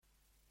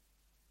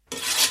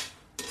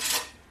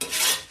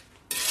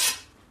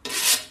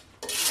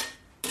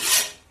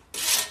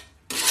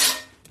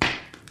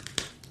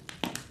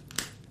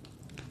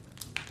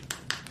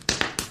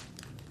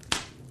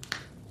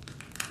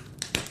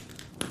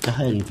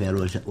hiring fair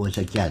was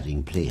a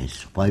gathering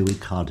place. Why we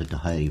called it the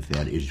hiring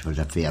fair is it was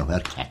a fair where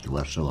cattle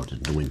were sold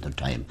in the winter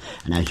time.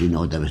 And as you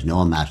know, there was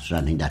no mass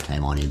running that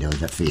time, only there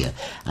was a fair.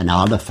 And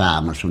all the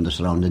farmers from the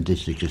surrounding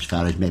districts, as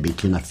far as maybe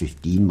 10 or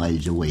 15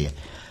 miles away,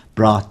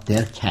 brought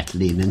their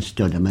cattle in and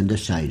stood them on the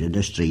side of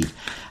the street.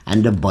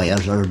 And the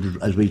buyers, or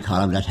as we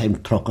call them that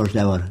time, truckers,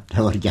 they were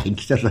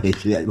gangsters,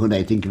 right? When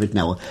I think of it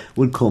now,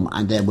 would come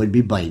and they would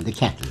be buying the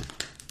cattle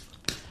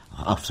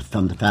off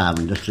from the farm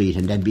in the street,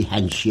 and they'd be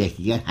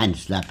handshaking and hand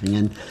slapping,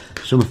 and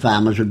some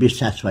farmers would be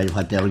satisfied with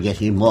what they were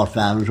getting, more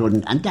farmers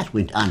wouldn't, and that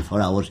went on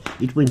for hours.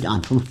 It went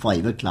on from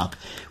 5 o'clock.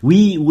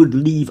 We would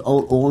leave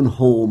our own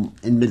home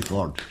in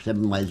Milford,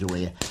 7 miles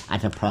away,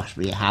 at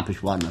approximately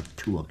 1:30 or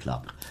 2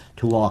 o'clock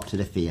to walk to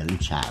the fair in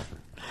Charlton.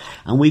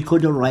 And we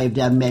could arrive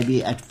there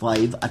maybe at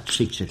 5 or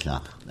 6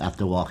 o'clock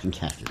after walking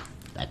cattle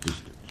that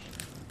distance.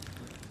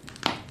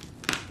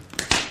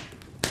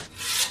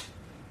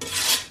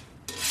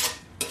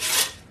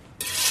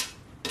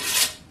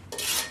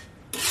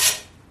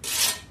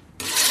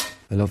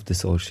 I loved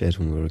this old shed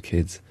when we were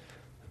kids.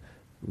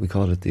 We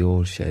called it the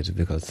old shed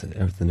because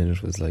everything in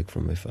it was like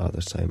from my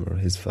father's time or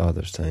his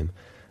father's time.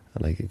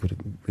 And like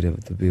we'd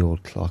have the big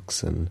old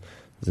clocks, and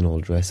there's an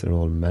old dresser,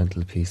 old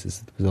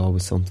mantelpieces. There was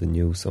always something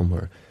new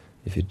somewhere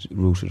if you'd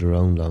rooted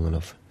around long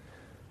enough.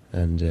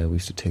 And we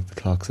used to take the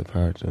clocks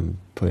apart and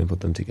put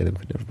them together. We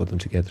could never put them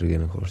together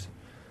again, of course.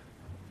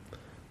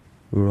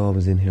 We were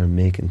always in here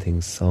making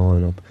things,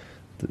 sawing up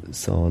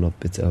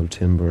bits of old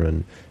timber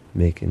and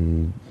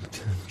making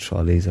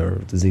trolleys,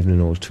 or there's even an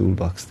old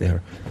toolbox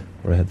there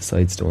where I had the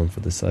side stone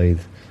for the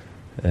scythe,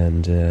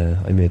 and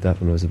I made that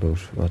when I was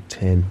about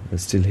 10.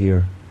 It's still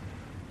here.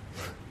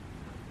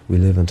 We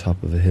live on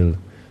top of a hill,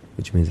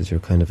 which means that you're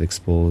kind of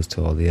exposed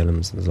to all the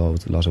elements. There's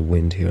always a lot of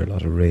wind here, a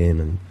lot of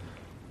rain, and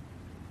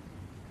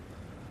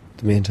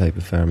the main type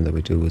of farming that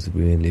we do is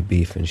mainly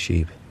beef and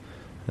sheep.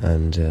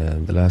 And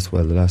the last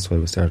while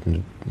we're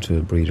starting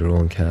to breed our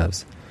own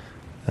calves,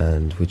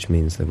 and which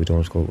means that we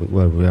don't go,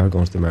 well, we are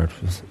going to the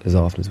market as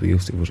often as we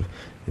used to, but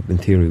in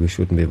theory we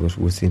shouldn't be, but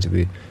we seem to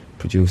be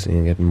producing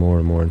and getting more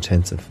and more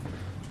intensive.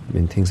 I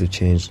mean, things have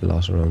changed a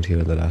lot around here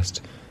in the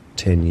last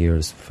 10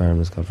 years.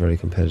 Farmers got very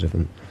competitive,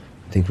 and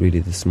I think really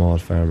the small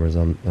farmers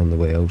on the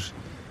way out,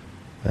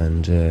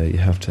 and you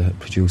have to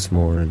produce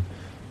more,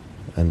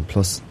 and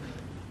plus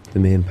the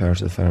main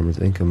part of the farmer's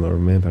income, or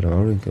main part of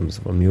our income, is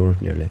from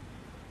Europe nearly.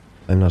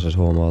 I'm not at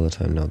home all the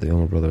time now. The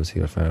younger brother's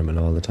here farming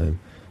all the time.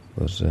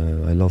 But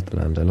I love the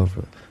land. I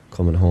love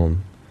coming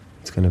home.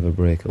 It's kind of a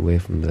break away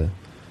from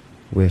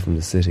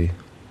the city.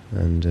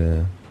 And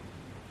I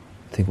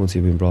think once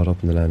you've been brought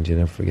up in the land, you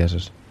never forget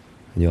it,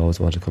 and you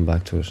always want to come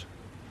back to it.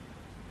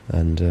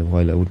 And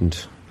while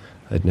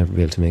I'd never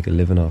be able to make a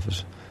living off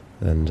it,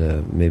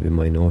 and maybe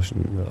my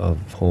notion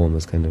of home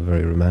is kind of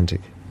very romantic,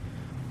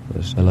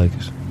 but I like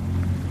it.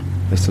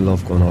 I still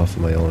love going off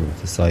on my own with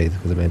the scythe,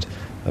 because it meant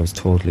I was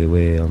totally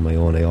away on my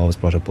own. I always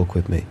brought a book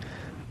with me.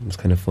 It was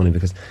kind of funny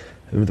because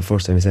I remember the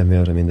first time he sent me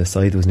out, I mean, the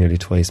scythe was nearly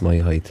twice my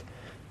height,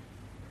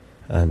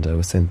 and I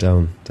was sent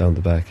down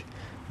the back,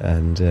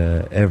 and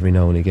every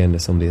now and again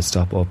somebody would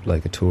stop up,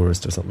 like a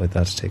tourist or something like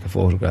that, to take a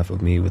photograph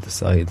of me with the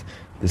scythe,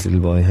 this little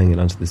boy hanging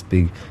onto this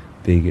big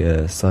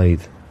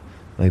scythe.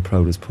 I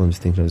proud as punch,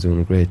 thinking I was doing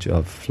a great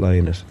job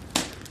flying it.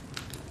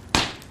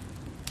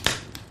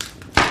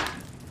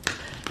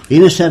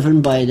 In a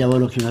 7-by, they were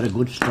looking at a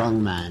good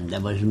strong man. There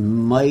was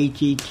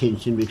mighty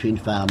tension between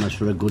farmers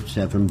for a good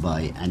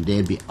 7-by, and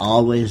they'd be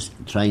always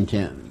trying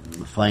to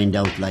find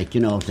out, like,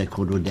 you know, if they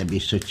could, would there be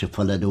such a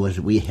fella?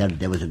 We heard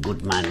there was a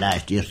good man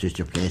last year, such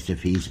a place,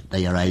 if he's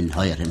there, I'll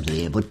hire him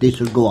today. But this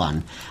would go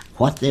on.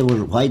 Why they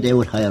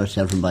would hire a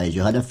 7-by is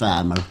you had a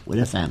farmer with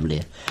a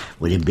family,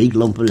 with a big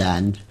lump of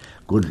land,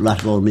 good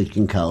lot of old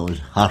milking cows,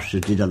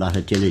 horses did a lot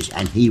of tillage,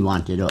 and he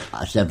wanted a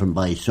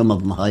 7-by. Some of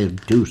them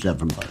hired 2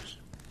 7-bys.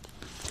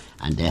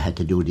 And they had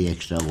to do the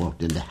extra work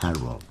than the hard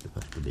work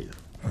because to be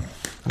there.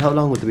 And how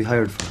long would they be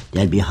hired for?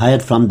 They'd be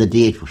hired from the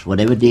date,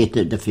 whatever date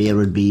the fair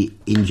would be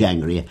in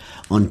January,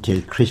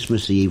 until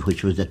Christmas Eve,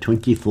 which was the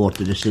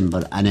 24th of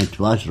December. And it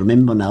was,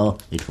 remember now,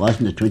 it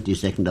wasn't the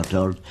 22nd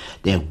or 3rd.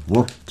 They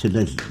worked till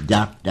the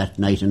dark that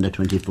night on the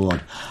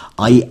 24th.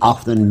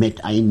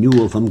 I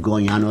knew of them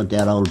going on with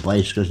their old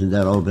bicycles and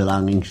their old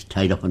belongings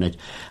tied up in it,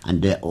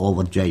 and they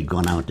overjoyed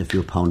going out with a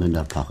few pounds in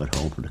their pocket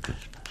home for the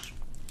Christmas.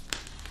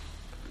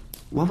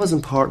 What was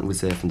important, we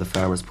say, from the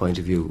farmer's point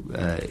of view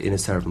in a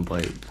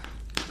 7-by?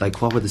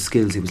 Like, what were the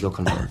skills he was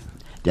looking for?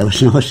 There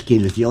was no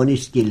skills. The only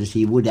skills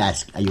he would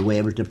ask, are you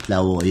able to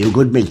plough? Are you a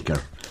good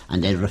milker?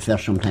 And they'd refer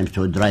sometimes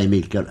to a dry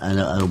milker and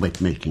a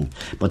wet milking.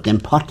 But the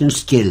important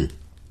skill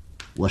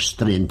was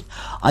strength.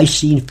 I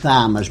seen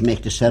farmers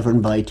make the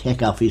 7-by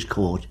take off his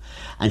coat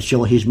and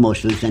show his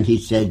muscles, and he'd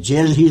say,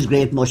 Jill, his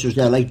great muscles,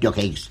 they're like duck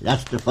eggs.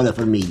 That's the fella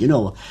for me, you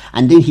know.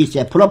 And then he'd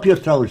say, pull up your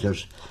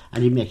trousers.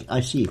 And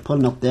I see,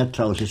 pulling up their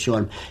trousers,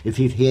 showing if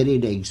you've hairy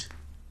legs,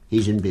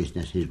 he's in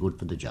business, he's good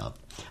for the job.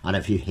 And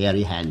if you've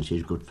hairy hands,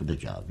 he's good for the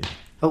job. Yeah.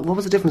 What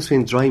was the difference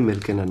between dry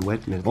milking and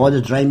wet milking? Oh, the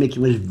dry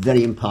milking was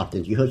very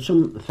important. You had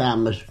some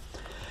farmers,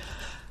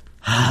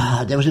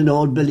 There was an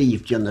old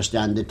belief, do you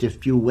understand, that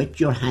if you wet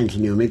your hands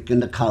and you're milking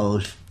the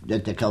cows,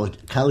 that the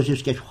cows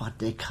just get what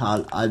they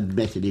call, I'll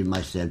bet it in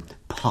myself,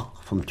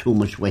 pock from too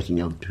much wetting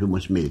of too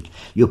much milk.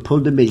 You pull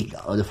the milk,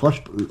 or the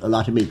first a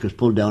lot of milk was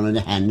pulled down on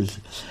the hands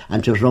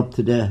and it was rubbed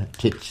to the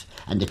tits,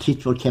 and the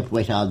tits were kept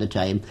wet all the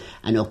time,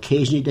 and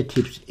occasionally the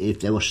tips,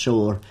 if they were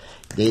sore,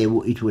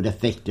 it would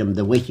affect them,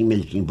 the wetting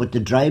milking, but the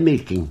dry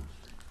milking,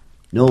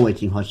 no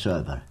wetting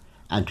whatsoever.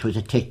 And 'twas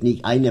a technique,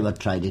 I never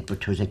tried it,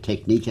 but 'twas a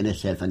technique in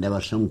itself, and there were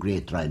some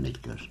great dry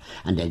milkers.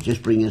 And they'd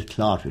just bring his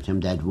cloth with him,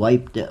 they'd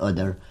wipe the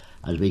other,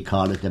 as we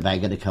call it, the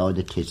bag of the cow,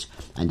 the tits,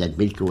 and they'd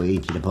milk away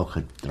into the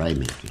bucket, dry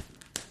milking.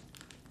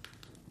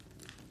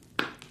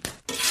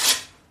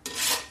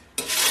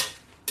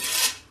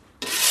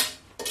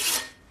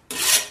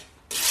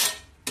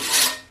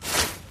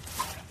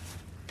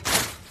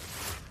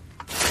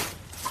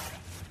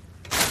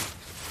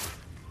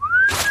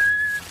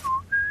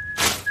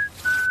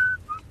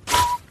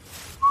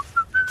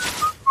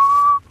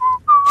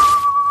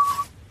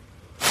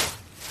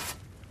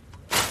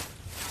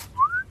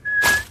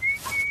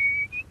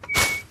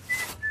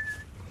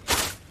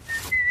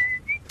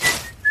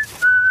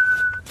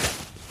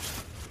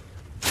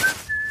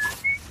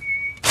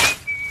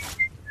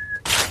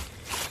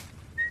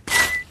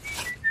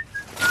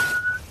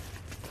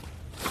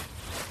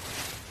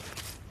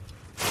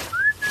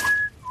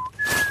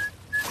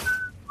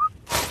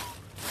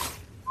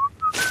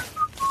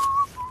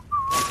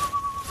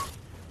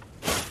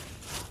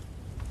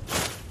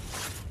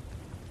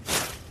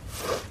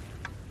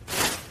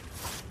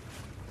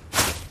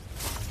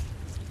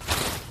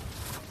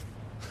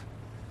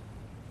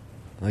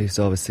 I used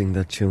to always sing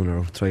that tune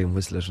or try and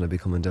whistle it when I'd be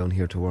coming down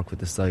here to work with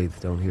the scythe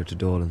down here to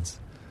Dolan's.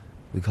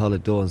 We call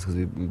it Dolan's because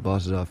we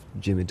bought it off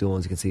Jimmy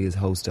Dolan's. You can see his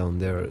house down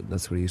there.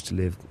 That's where he used to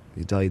live.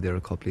 He died there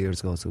a couple of years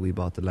ago, so we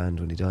bought the land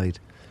when he died.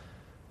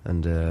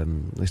 And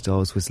I used to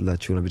always whistle that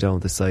tune. I'd be down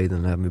with the scythe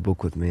and have my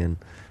book with me, and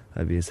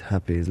I'd be as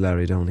happy as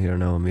Larry down here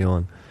now on my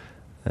own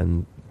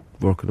and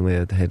working away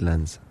at the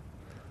headlands.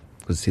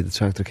 Because see, the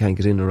tractor can't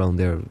get in around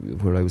there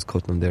where I was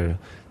cutting them there.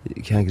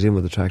 You can't get in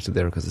with the tractor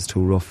there because it's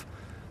too rough.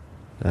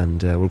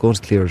 And we're going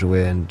to clear it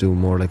away and do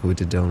more like we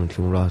did down in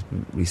Clonrot,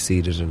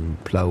 reseed it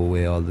and plough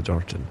away all the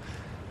dirt and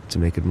to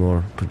make it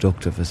more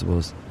productive, I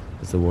suppose,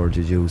 is the word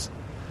you'd use.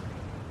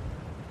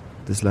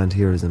 This land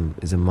here is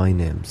in my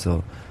name,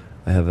 so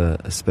I have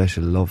a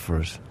special love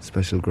for it,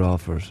 special graw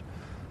for it.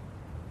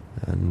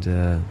 And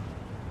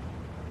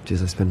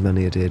I spent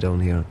many a day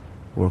down here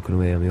working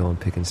away on my own,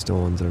 picking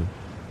stones or,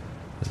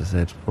 as I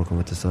said, working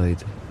with the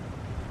scythe.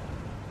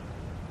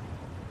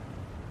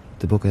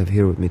 The book I have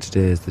here with me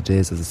today is The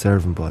Days as a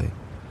Servant Boy.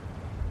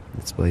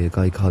 It's by a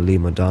guy called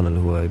Liam O'Donnell,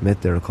 who I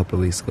met there a couple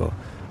of weeks ago.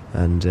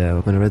 And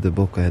when I read the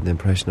book, I had the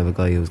impression of a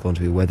guy who was going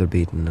to be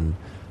weather-beaten and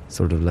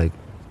sort of like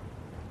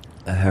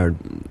a hard,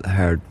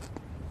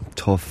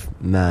 tough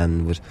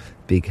man with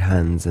big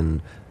hands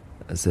and,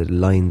 as I said,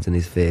 lines in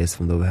his face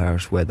from the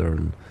harsh weather.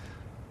 And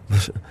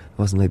but it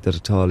wasn't like that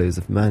at all. He was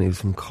a man, he was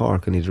from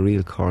Cork, and he had a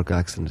real Cork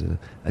accent.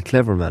 A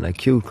clever man, a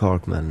cute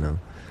Cork man now.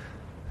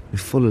 He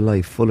was full of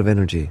life, full of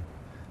energy.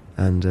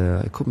 And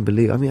I couldn't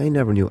believe, I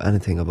never knew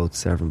anything about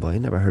Servant Boy. I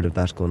never heard of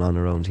that going on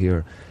around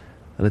here.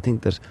 And I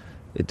think that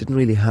it didn't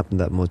really happen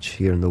that much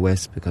here in the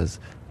West because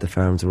the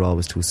farms were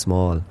always too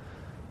small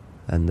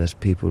and that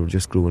people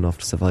just grew enough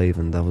to survive,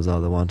 and that was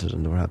all they wanted,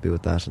 and they were happy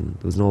with that. And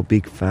there was no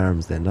big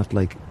farms then, not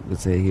like,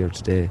 let's say, here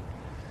today.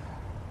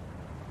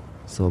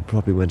 So it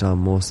probably went on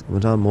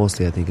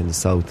mostly, I think, in the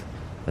south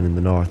and in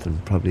the north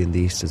and probably in the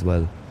east as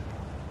well.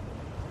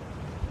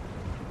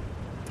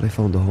 I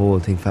found the whole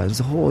thing fast. It was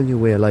a whole new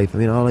way of life.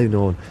 All I've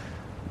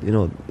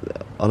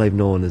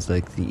known is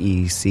like the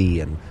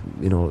EEC, and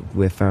the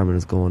way farming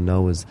is going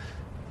now is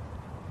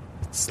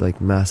it's like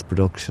mass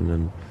production,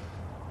 and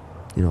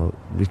we're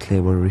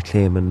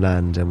reclaiming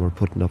land and we're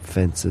putting up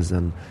fences,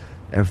 and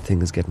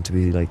everything is getting to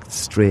be like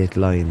straight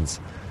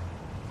lines.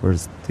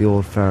 Whereas the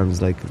old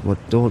farms, like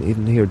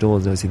even here,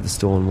 Dolan's now, I see the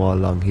stone wall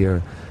along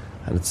here,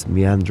 and it's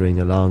meandering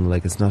along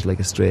like it's not like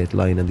a straight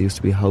line. And there used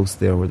to be a house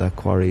there where that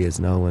quarry is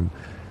now, and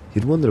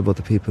you'd wonder about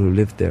the people who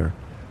lived there.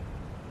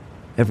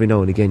 Every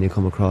now and again you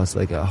come across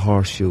like a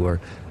horseshoe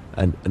or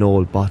an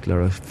old bottle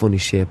or a funny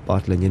shaped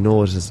bottle, and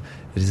it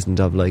isn't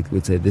of, like,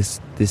 we'd say, this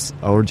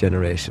our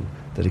generation,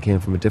 that it came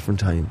from a different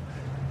time.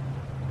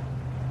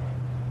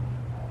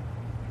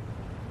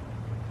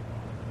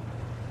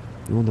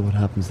 You wonder what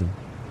happens then.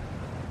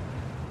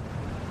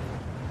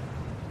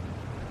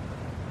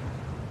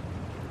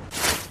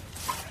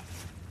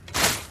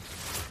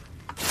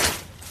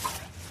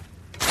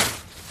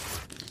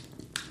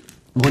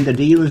 When the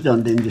deal was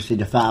done, then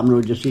the farmer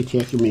would just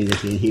take me and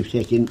he'd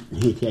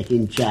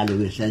taking Charlie,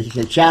 and he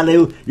said,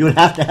 "Charlie, you'll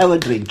have to have a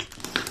drink."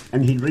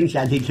 And he'd bring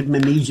that, he'd give him a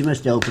medium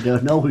stout, but there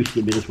was no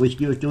whiskey, because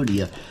whiskey was too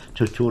dear,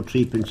 to 2 or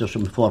 3 pence or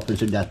some 4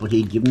 pence and that, but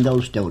he'd give him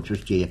those stouts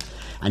was cheap,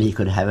 and he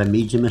could have a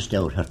medium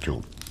stout or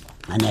two.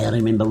 And I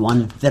remember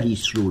one very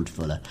shrewd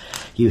fella,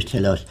 he used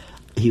to tell us,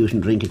 he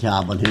wasn't drink at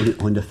all, but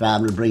when the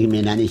farmer would bring him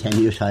in anytime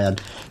he was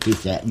hired, he'd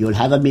say, "You'll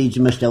have a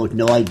medium of stout."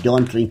 "No, I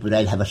don't drink, but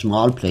I'll have a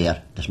small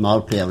player." The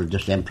small player was the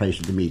same price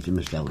as the medium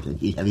of stout, and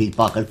he'd have his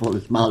pocket full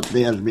of small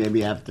players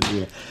maybe after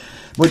the.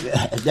 But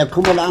they've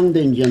come along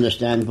then, do you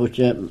understand? But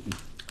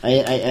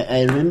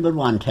I remember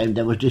one time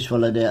there was this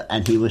fellow there,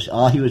 and he was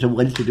a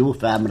well-to-do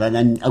farmer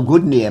and a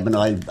good neighbour,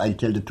 and I'll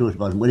tell the truth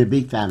about him, with a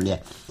big family.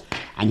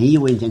 And he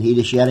went and he had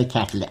a share of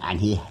cattle, and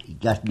he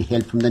got the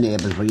help from the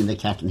neighbours bringing the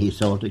cattle, and he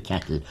sold the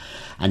cattle.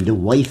 And the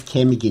wife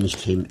came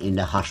against him in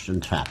the horse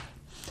and trap.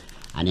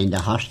 And in the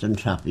horse and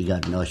trap,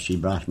 she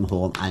brought him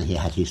home, and he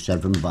had his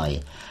servant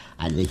by.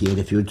 And he had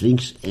a few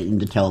drinks in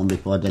the town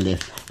before they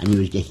left, and he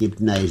was getting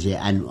hypnotised.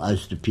 And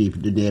as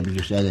the neighbours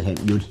used to say to him,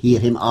 you'd hear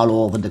him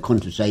all over the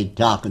countryside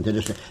talking to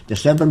the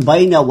servant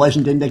boy. Now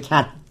wasn't in the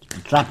trap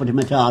with him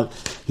at all.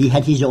 He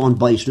had his own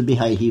bicycle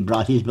behind. He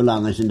brought his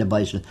belongings in the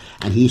bicycle,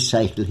 and he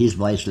cycled his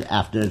bicycle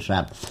after the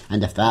trap.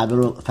 And the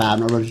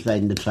farmer was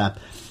riding the trap.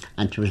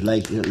 And it was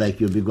like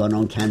you'd be going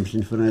on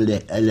canvassing for an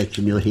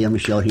election. You'd hear him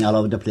shouting all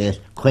over the place,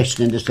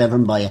 questioning the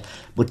servant boy,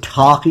 but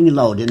talking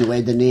loud in a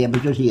way the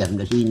neighbours would hear him,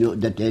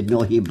 that they'd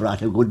know he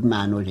brought a good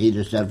man, was he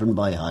the servant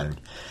boy hired.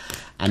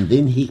 And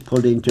then he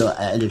pulled into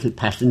a little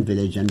passing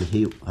village, and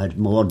he had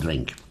more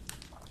drink.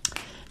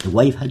 The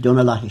wife had done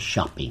a lot of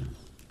shopping,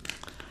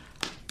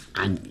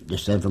 and the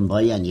servant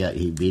boy, and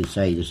he'd be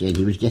inside,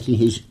 he was getting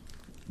his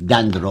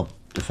gander up,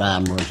 the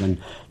farmers, and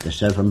the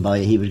servant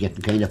boy, he was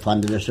getting kind of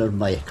fond of the servant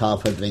boy, call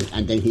for a drink,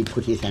 and then he'd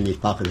put his hand in his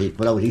pocket, he'd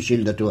put out his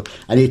shield to it,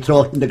 and he'd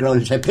throw it in the ground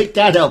and say, "Pick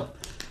that up!"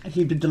 And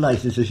he'd be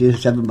delighted to see the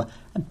servant boy.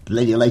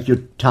 Bloody like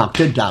you talk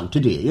to a dog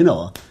today, you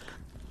know.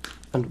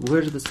 And where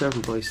did the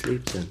servant boy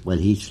sleep then? Well,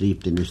 he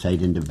slept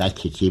inside in the back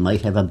kitchen. He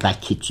might have a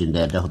back kitchen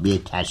there that would be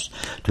attached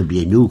to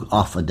be a nook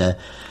off of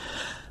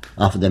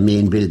the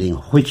main building,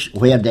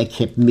 where they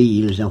kept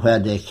meals and where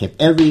they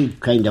kept every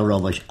kind of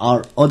rubbish,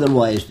 or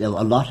otherwise a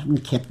lot of them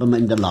kept them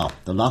in the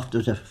loft. The loft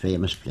was a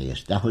famous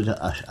place. That was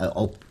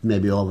up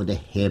maybe over the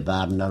hay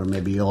barn, or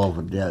maybe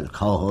over the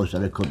cowhouse,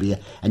 or it could be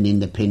an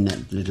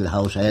independent little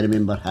house. I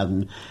remember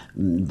having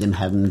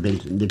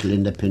built little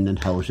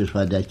independent houses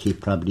where they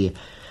keep probably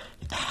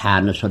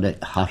harness or the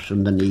horse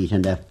underneath,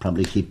 and they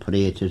probably keep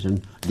potatoes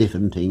and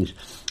different things.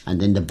 And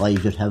then the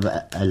boys would have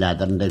a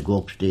ladder, and they'd go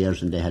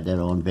upstairs, and they had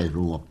their own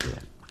bedroom up there.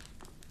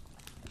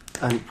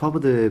 And what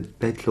would the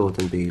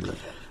bedclothing be like?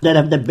 They'd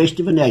have the best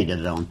of an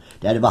eider down.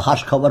 They'd have a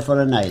horse cover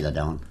for an eider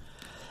down.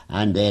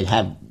 And they'd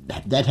have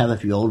a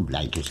few old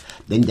blankets.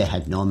 Then they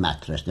had no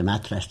mattress. The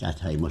mattress that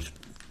time was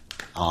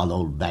all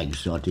old bags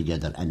sewed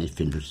together, and it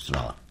filled with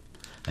straw.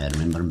 I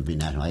remember him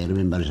being at. I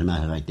remember, as a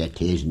matter of fact, that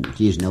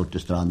teasing out the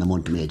straw in the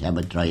month made have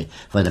it dry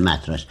for the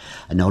mattress,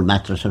 an old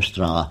mattress of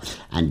straw,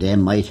 and they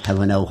might have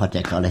what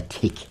they call a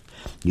tick.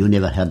 You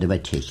never heard of a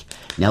tick.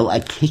 Now a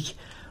tick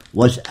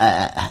was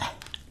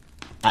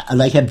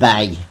like a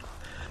bag.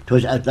 It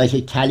was like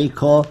a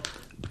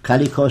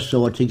calico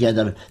sewed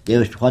together.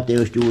 What they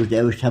used to do is they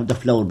used to have the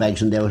flour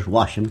bags, and they used to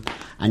wash them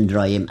and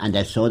dry them, and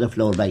they'd sew the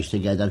flour bags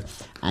together,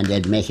 and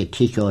they'd make a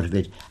tick out of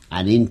it,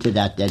 and into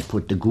that they'd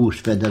put the goose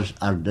feathers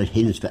or the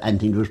hen's feathers,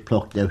 anything that was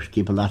plucked. They used to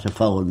keep a lot of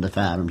fowl in the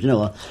farms, you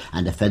know,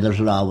 and the feathers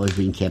were always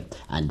being kept,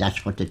 and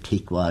that's what the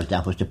tick was.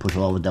 That was to put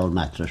over the old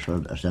mattress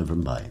for a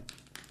servant boy.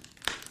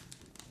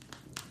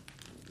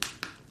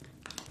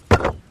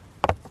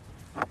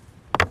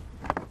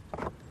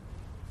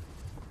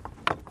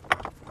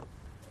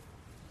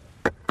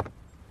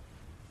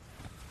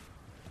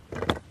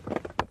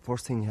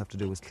 First thing you have to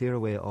do is clear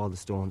away all the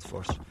stones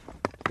first.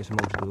 Get them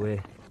out of the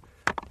way.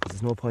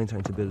 There's no point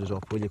trying to build it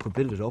up. Well, you could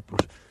build it up,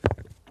 but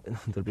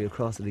there'll be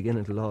across it again,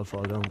 it'll all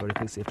fall down very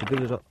quickly. So you have to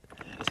build it up.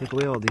 Take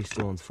away all these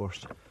stones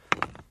first.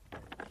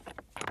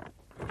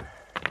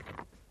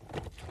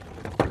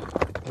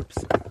 Oops.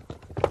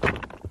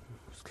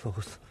 It's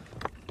close.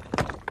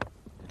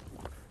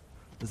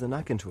 There's a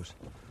knack into it.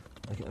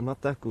 I'm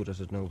not that good at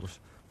it now, but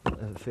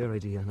a fair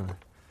idea now.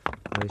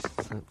 Right,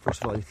 so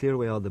first of all, you clear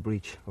away all the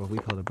breach, or we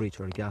call a breach,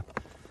 or a gap,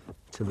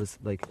 till there's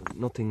like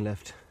nothing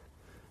left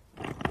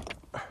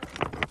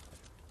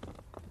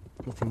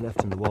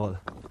in the wall.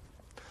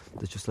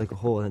 There's just like a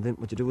hole, and then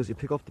what you do is you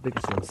pick up the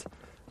biggest ones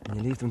and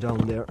you leave them down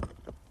there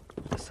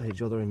beside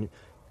each other, and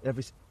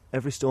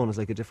every stone is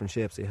like a different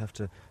shape, so you have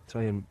to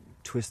try and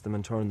twist them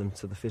and turn them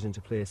so they fit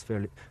into place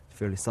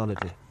fairly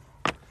solidly,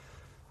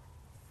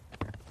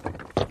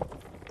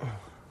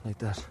 like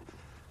that.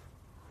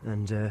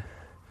 And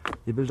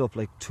you build up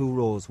like 2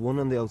 rows, one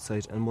on the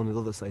outside and one on the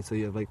other side, so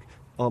you have like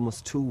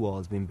almost 2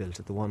 walls being built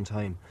at the one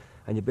time,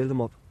 and you build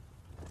them up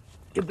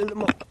you build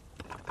them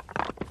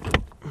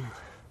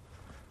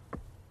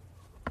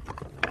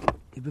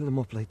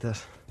up like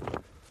that.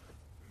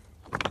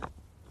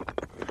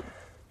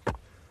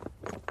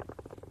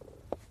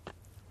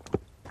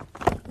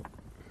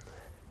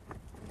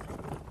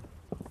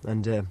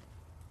 And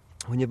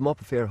when you have them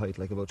up a fair height,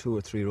 like about 2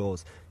 or 3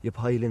 rows, you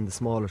pile in the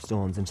smaller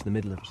stones into the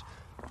middle of it.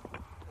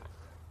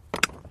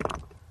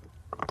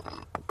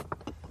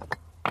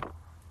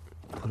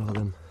 Put all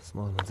them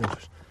small ones in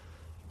it.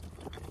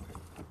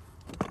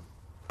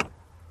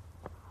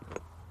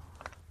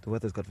 the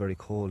weather's got very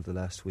cold the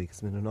last week.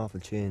 It's been an awful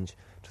change.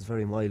 It was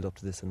very mild up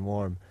to this and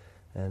warm,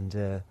 and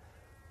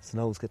so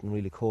now it's getting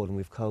really cold, and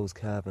we've cows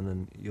calving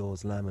and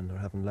ewes lambing or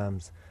having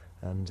lambs,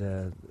 and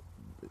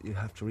you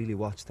have to really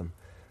watch them.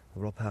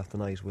 We're up half the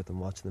night with them,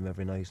 watching them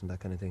every night and that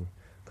kind of thing,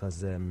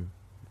 because they're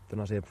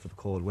not able for the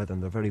cold weather,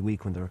 and they're very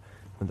weak when they're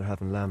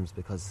having lambs,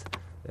 because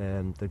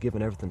they're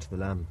giving everything to the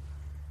lamb.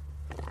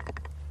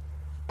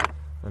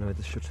 Anyway,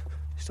 this should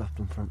stop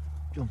them from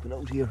jumping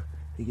out here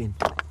again.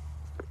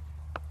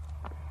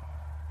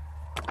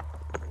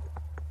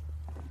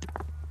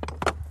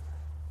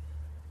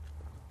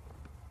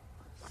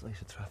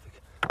 Sight of traffic.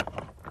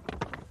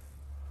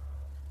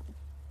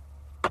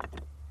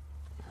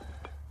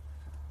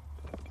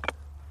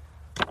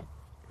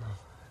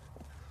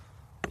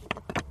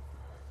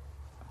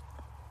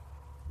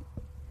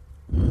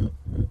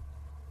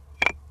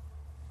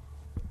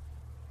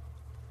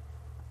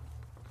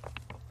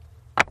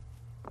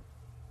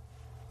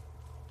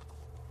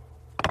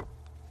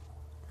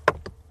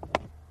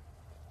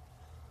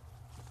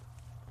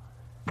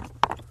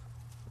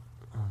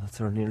 That's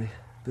her nearly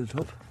built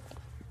up.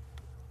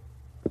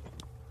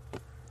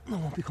 I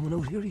won't be coming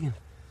out here again.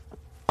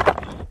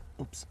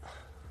 Oops.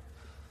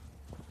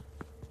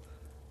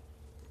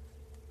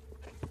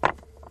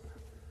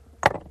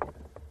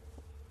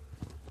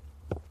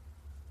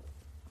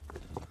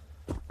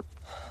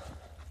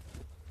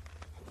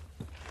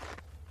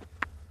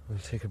 We'll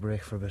take a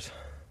break for a bit.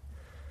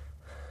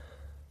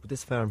 But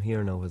this farm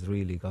here now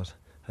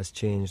has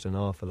changed an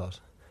awful lot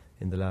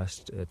in the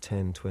last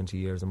 10, 20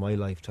 years of my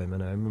lifetime.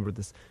 And I remember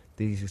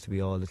these used to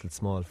be all little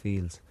small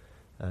fields,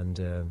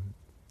 and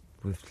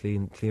we've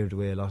cleared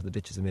away a lot of the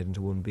ditches and made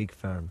into one big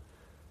farm.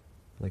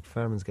 Like,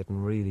 farming's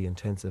getting really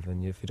intensive,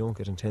 and if you don't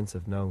get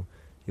intensive now,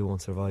 you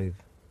won't survive.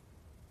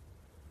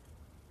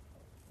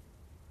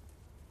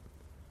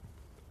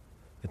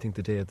 I think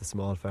the day of the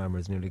small farmer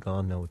is nearly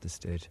gone now at this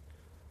stage.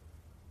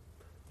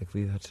 Like,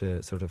 we've had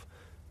to sort of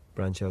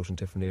branch out in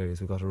different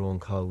areas. We've got our own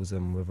cows,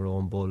 and we have our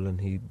own bull, and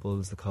he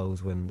bulls the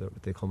cows when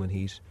they come in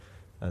heat,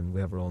 and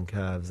we have our own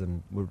calves,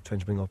 and we're trying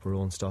to bring up our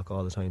own stock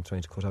all the time,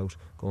 trying to cut out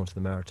going to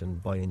the mart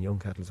and buying young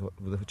cattle,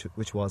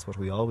 which was what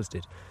we always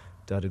did.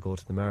 Dad would go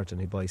to the mart and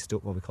he'd buy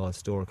what we call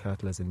store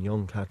cattle, as in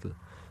young cattle,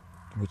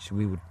 which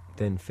we would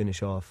then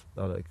finish off,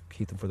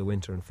 keep them for the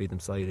winter and feed them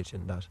silage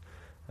and that,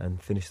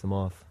 and finish them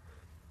off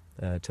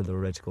till they were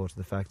ready to go to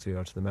the factory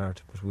or to the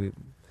mart. But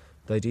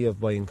the idea of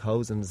buying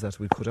cows is that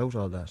we'd cut out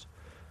all that.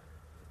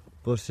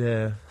 But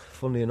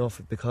funnily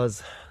enough,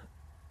 because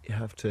you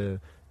have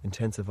to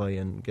intensify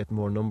and get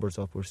more numbers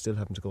up, we're still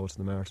having to go to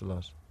the mart a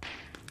lot.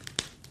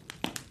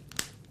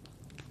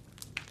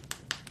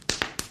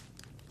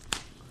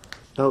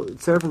 Now,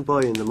 servant boy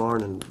in the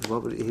morning,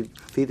 what would he'd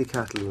feed the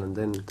cattle, and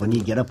then when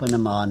you get up in the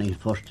morning,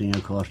 first thing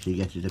of course you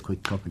get is a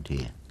quick cup of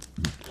tea.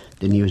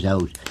 Then he was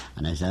out,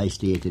 and as I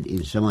stated,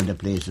 in some of the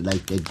places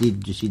like they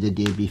did, you see, the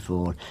day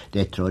before,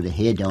 they'd throw the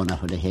hay down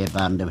off of the hay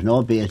barn. There was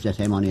no bales that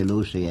time, only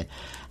loose hay,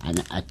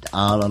 and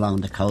all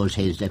along the cows'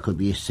 heads there could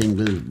be a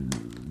single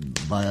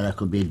wire, there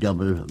could be a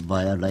double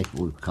wire, like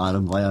we call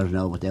them wires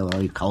now, but they were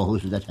all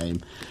cows at the time.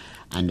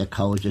 And the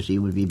cows, you see,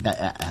 would be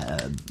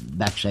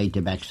backside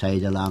to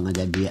backside along, and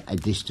there'd be a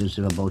distance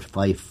of about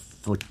 5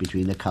 foot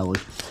between the cows,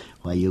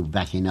 while you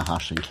back in the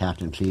horse and cart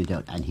and clean it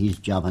out. And his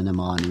job in the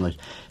morning was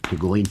to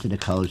go into the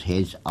cows'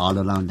 heads. All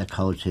along the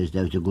cows' heads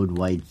there was a good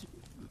wide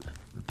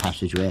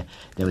passageway.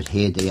 There was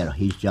hay there.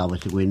 His job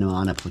was to go in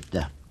on and put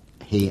the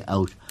hay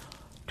out.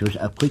 It was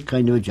a quick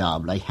kind of a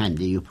job, like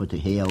handy. You put the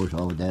hay out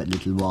over the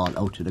little wall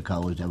out to the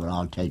cows. They were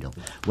all tied up.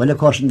 Well, of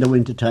course, in the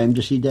winter time,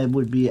 you see, there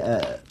would be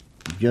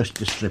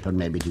just a stripper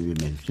maybe to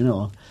be milked, you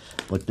know.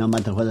 But no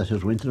matter whether it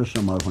was winter or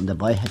summer, when the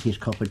boy had his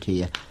cup of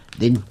tea,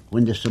 then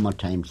when the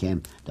summertime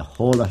came, the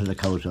whole lot of the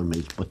cows were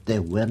milked, but they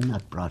were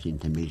not brought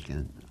into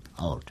milking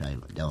all the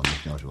time down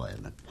the South of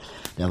Ireland.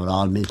 They were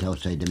all milked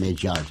outside, the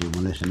majority.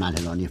 Unless a man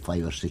had only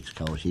 5 or 6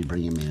 cows, he'd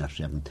bring him in, or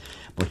 7.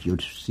 But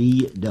you'd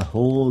see the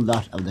whole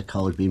lot of the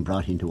cows being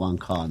brought into one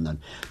corner.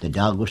 The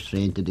dog was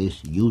trained to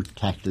this. You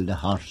tackled the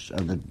horse or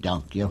the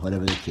donkey or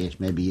whatever the case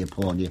may be, a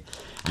pony,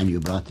 and you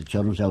brought the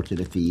children out to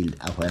the field,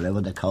 or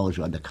wherever the cows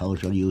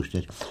were used to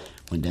it.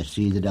 When they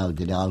see the dog,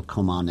 they'd all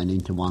come on and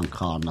into one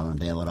corner, and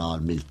they were all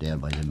milked there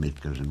by the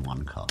milkers in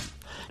one corner.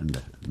 And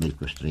the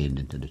milk was strained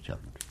into the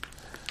children.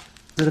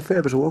 There's a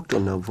fair bit of work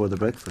done now before the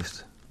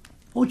breakfast.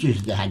 Oh,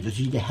 Jesus, they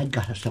had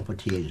got a sup of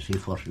tea, you see,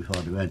 first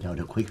before they went out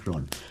a quick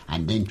run.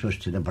 And then it was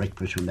to the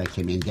breakfast when they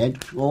came in.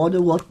 All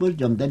the work was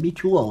done. There'd be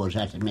 2 hours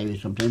at it, maybe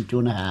sometimes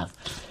 2.5.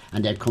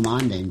 And they'd come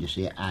on then, you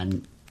see,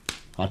 and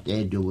what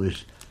they'd do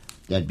is,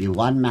 there'd be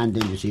one man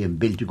then, you see, and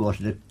Bill to go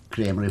to the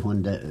creamery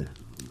when the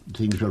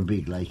things were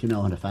big, like, you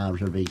know, when the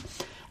farms were big.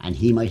 And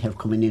he might have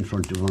come in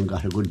front of them and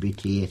got a good bit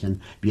to eat and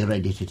be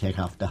ready to take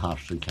off the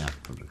horse and cart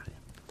for the creamery.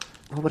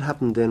 What would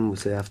happen then,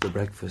 say, after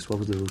breakfast? What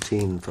was the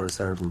routine for a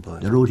servant boy?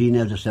 The routine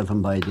of the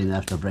servant boy then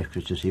after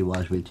breakfast, you see,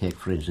 was we'll take,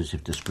 for instance,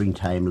 if the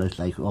springtime was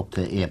like up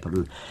to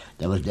April,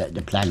 there was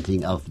the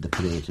planting of the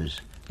potatoes.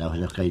 That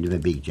was a kind of a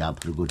big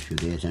job for a good few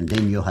days. And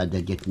then you had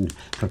to get and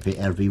prepare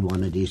every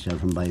one of these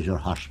servant boys or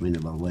horsemen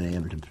were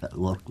able to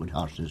work with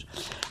horses.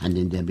 And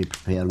then they'd be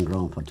preparing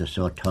ground for to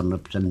sow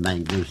turnips and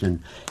mangels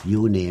and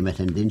you name it.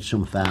 And then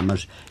some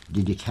farmers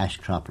did the cash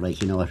crop.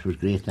 Like, it was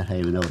great that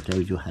time in old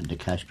days you had the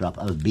cash crop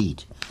of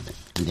beet.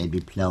 And they'd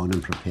be ploughing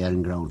and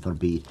preparing ground for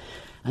beet.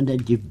 And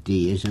they'd give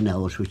days and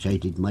hours, which I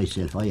did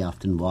myself. I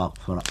often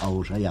walked for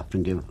hours. I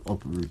often give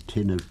up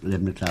 10 or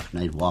 11 o'clock at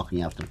night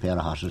walking after a pair of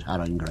horses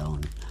harrowing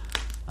ground.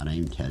 And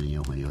I'm telling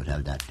you, when you would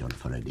have that done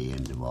for a day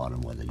in the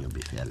morning, whether you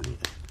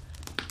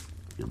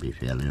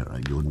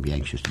wouldn't be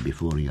anxious to be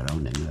fooling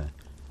around anyway.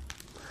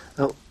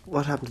 Now,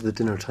 what happened to the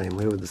dinner time?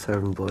 Where would the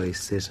servant boy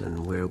sit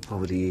and what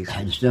would he eat?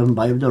 And the servant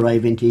boy would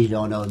arrive into his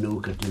own old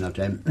nook at dinner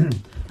time.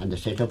 And the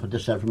setup of the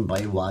servant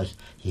boy was,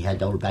 he had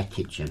the old back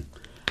kitchen.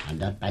 And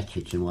that back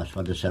kitchen was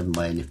for the servant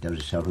boy, and if there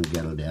was a servant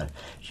girl there,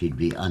 she'd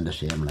be on the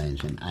same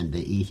lines. And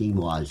the eating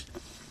was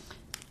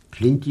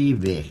plenty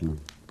bacon,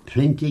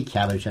 plenty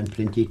cabbage and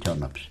plenty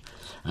turnips.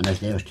 And as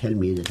they was telling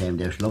me at the time,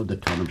 they was love the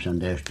turnips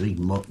and they was drink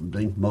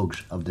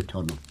mugs of the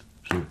turnip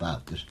soup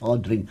after. Oh,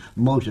 drink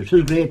mugs. It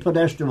was great for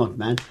their stomach,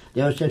 man.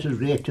 They always said it was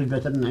great, it was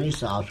better than any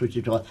sauce, which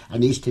it was,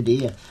 and is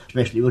today,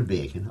 especially with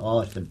bacon. Oh,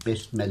 it's the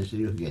best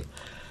medicine you can get.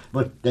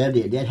 But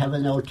they'd have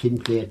an old tin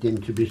plate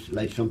in to be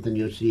like something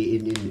you'd see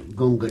in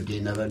Gunga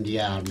dinner in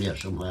the army or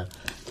somewhere.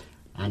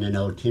 And an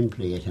old tin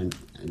plate and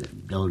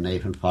the old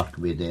knife and fork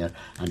would be there.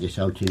 And this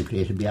old tin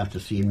plate would be after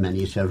seeing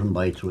many servant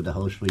boy through the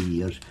house for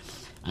years.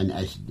 And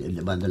as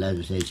when the lad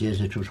would say, yes,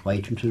 it was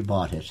white when it was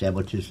bought, I'd say,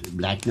 but it's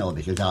black now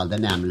because all the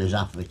enamel is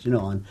off it,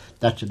 and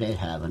that's what they'd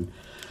have. And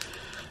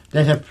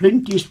there's a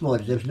plenty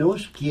sport. There's no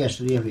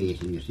scarcity of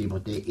eating, you see,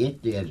 but they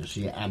ate there, you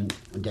see, and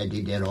they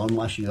did their own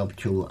washing up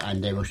too,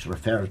 and they was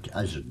referred,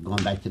 as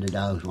going back to the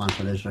dogs, one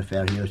fellow's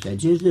referred, he said,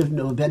 geez, there's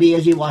no very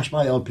easy wash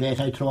my old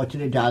plate, I throw it to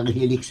the dog and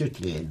he licks it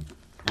clean.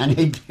 And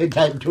he'd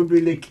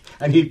lick,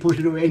 and he'd push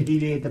it away and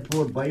he'd eat the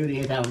poor boy would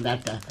eat out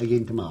that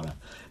again tomorrow.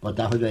 But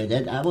that was the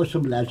way I was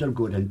some lads are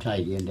good and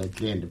tidy and they'd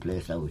clean the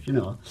place out,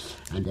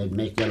 and they'd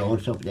make their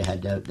own stuff. They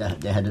had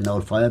an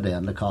old fire there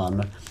in the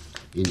corner,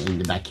 in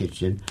the back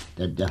kitchen.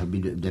 There'd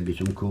be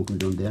some cooking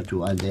done there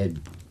too, and they'd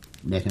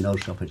make an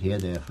old supper here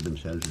there for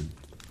themselves.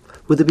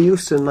 Would they be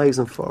used to knives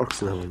and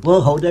forks now?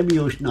 Well, how they'd be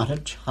used? Not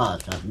at all.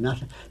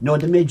 No,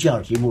 the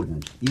majority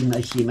wouldn't. Even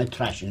I see my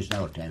trashings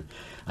now time.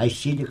 I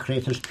see the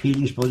creators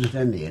peeling spuds of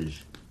their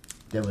nails.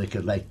 They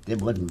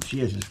wouldn't.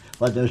 Jesus,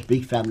 well, those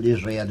big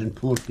families rearing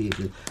poor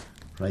people.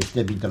 Right,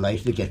 they'd be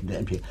delighted to get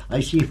them. I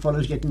see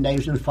fellas getting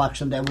knives and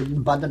forks and they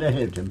wouldn't bother to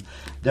help them.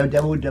 They'd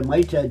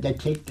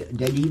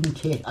even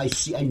take, I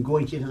see, I'm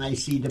going to it and I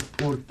see the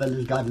poor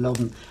fellas, God love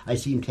them, I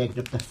see them taking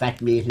up the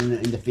fat meat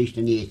in the fish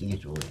and eating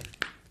it away.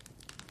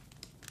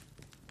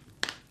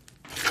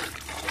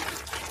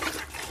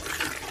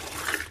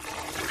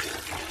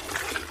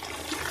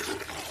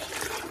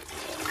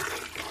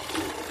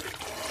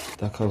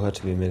 That cow had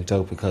to be milked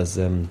out because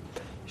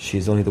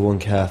she's only the one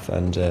calf,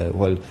 and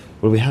well,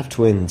 we have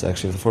twins.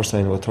 Actually, for the first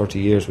time in about 30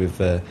 years,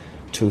 we've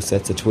 2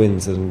 sets of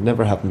twins, and it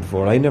never happened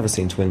before. I never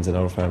seen twins in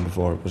our farm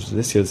before, but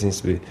this year there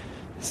seems to be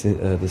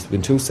there's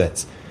been 2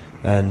 sets,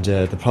 and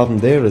the problem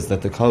there is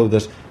that the cow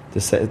that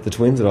the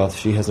twins are off,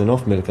 she has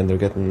enough milk, and they're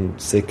getting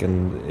sick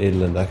and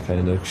ill and that kind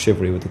of, they're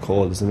shivery with the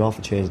cold. There's an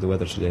awful change in the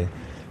weather today,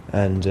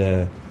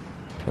 and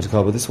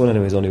but this one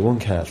anyway is only one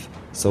calf.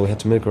 So we had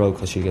to milk her out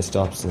because she gets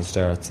stops and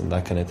starts and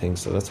that kind of thing.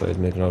 So that's why I was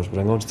milking her out. But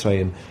I'm going to try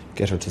and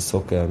get her to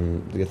suck,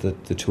 get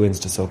the twins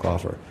to suck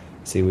off her,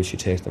 see will she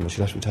take them. But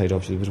she'll have to be tied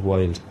up. She's a bit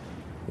wild.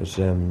 But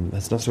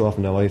it's not so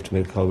often now I have to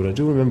milk a cow. But I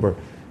do remember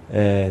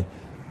when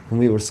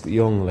we were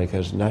young, like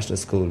at national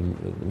school,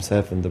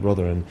 myself and the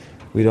brother, and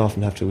we'd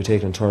often have to, we'd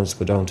take in turns to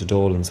go down to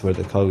Dolan's where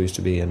the cow used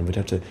to be, and we'd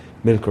have to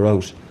milk her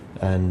out,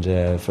 and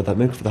for that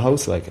milk for the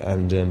house, like,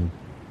 and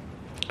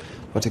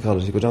what do you call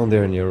it? You go down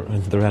there in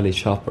the rally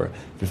chopper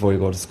before you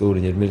go to school,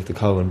 and you'd milk the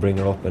cow and bring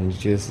her up, and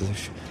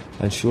Jesus,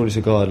 and surely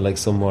to God, like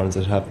some mornings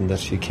it happened that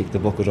she kicked the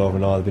bucket over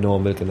and all, there'd be no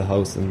milk in the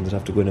house, and they'd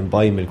have to go in and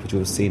buy milk, which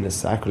was seen as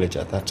sacrilege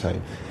at that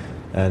time.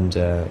 And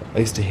I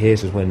used to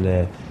hate it when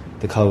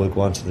the cow would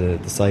go onto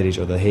the silage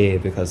or the hay,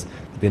 because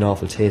there'd be an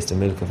awful taste of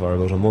milk of her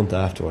about a month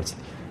afterwards.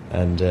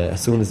 And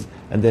as soon as,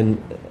 and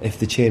then if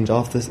they change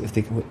off this,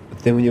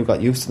 then when you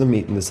got used to them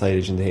eating the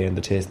silage and the hay and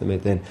the taste of the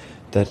milk, then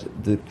that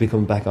they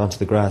come back onto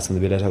the grass and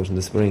they be let out in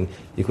the spring,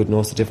 you could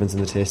notice the difference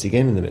in the taste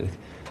again in the milk,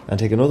 and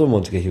take another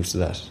month to get used to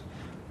that.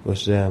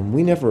 But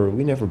we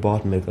never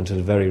bought milk until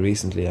very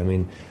recently. I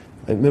mean,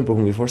 I remember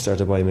when we first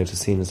started buying milk, it was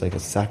seen as like a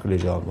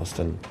sacrilege almost,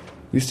 and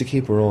we used to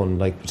keep our own,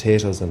 like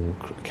potatoes and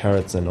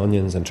carrots and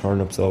onions and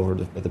turnips over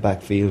at the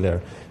back field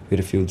there. We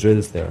had a few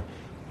drills there,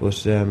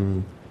 but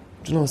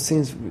it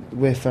seems the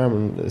way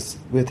farming, the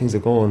way things are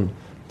going,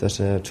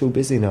 that too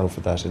busy now for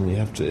that, and you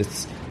have to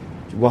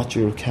watch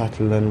your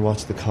cattle and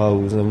watch the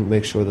cows and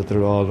make sure that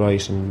they're all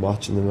right, and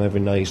watching them every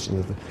night,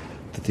 and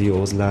that the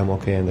ewes lamb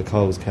okay and the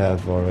cows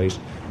calve all right.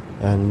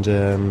 And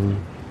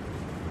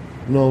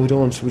no, we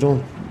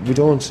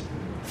don't.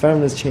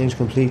 Farming has changed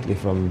completely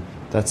from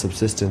that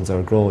subsistence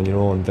or growing your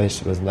own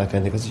vegetables and that kind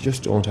of thing, because you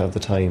just don't have the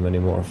time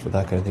anymore for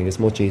that kind of thing. It's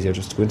much easier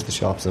just to go into the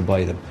shops and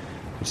buy them,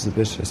 which is a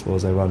bit, I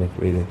suppose, ironic,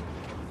 really.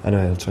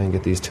 Anyway, I'll try and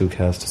get these 2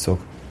 calves to suck.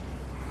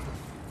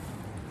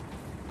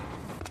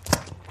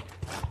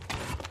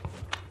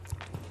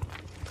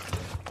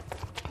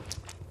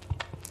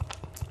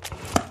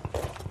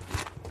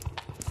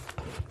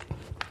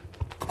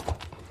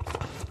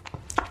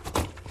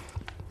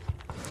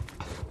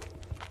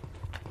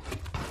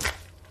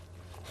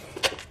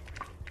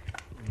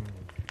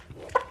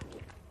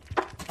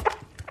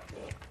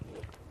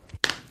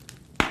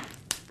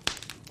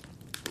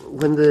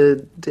 When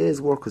the day's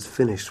work was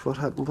finished, what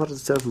happened? What did the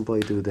servant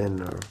boy do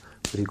then? Or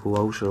would he go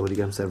out, or would he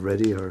get himself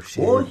ready, or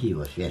shave? Oh, he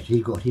was, yes.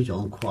 He got his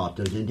own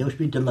quarters, and they must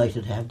be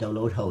delighted to have their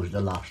old house,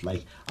 the loft,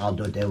 like,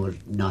 although they were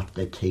not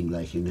the thing,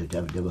 like, you know,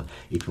 they were,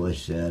 it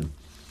was,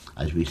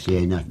 as we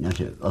say, not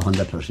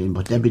 100%,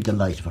 but they'd be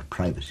delighted for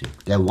privacy.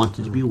 They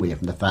wanted to be away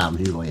from the farm,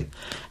 his wife,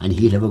 and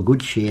he'd have a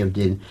good shave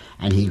then,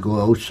 and he'd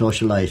go out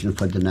socialising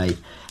for the night,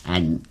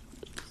 and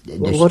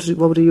what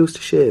would he use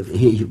to shave?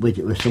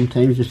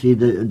 Sometimes you see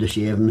the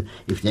shaving,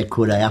 if they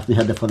could. I often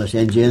had the fellow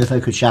saying, Jane, if I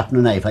could sharpen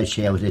a knife, I'd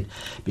shave with it.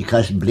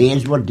 Because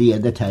blades were dear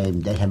at the time.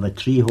 They'd have a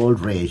 3-hole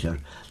razor.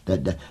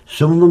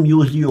 Some of them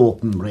used the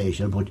open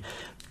razor, but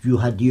you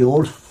had the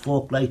old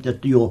folk like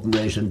that, the open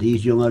razor, and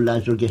these younger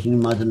lads were getting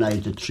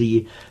modernised,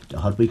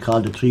 what we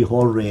call the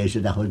 3-hole razor.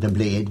 That was the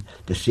blade,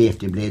 the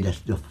safety blade. That's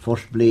the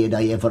first blade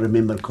I ever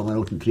remember coming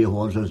out in 3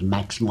 holes was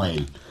Max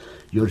Smile.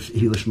 He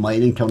was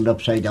smiling, turned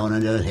upside down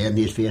on the other head, and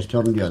his face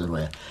turned the other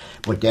way.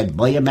 But they'd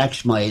buy a Max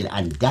Smile,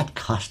 and that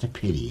cost a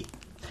penny.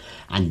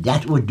 And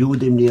that would do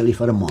them nearly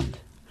for a month.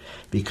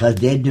 Because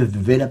they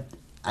developed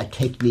a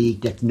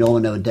technique that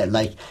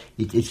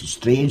it's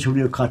strange when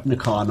you're cutting a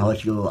corner,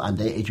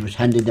 and it was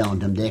handed down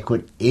to them. They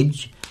could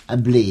edge a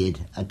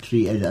blade,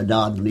 an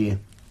ordinary,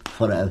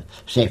 for a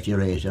safety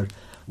razor,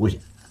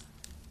 with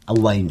a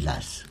wine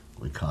glass,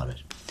 we call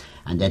it.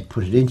 And they'd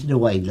put it into the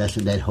wine glass,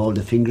 and they'd hold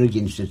the finger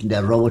against it, and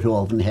they'd roll it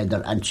over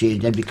and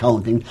change. They'd be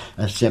counting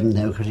 7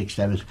 or 6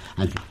 sevens,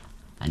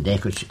 and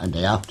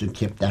they often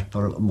kept that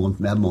for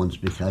months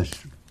because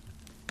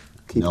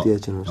the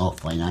edge in it. No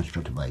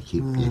financial to buy,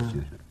 keep the edge in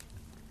it.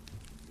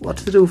 What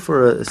did they do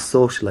for a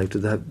social life?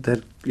 Did they have,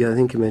 I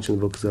think you mentioned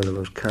in the book as well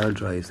about car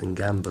drives and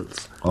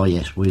gambles. Oh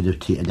yes,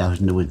 that was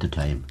in the winter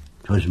time.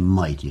 It was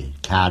mighty.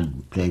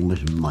 Card playing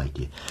was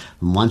mighty.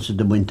 And once in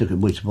the winter,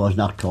 we suppose in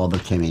October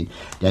came in,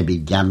 there'd be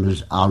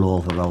gamblers all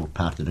over our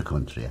part of the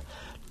country.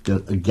 The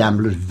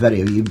gamblers,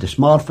 even the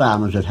small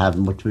farmers would have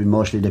them, but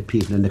mostly the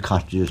people in the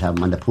cottages have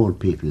them, and the poor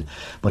people.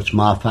 But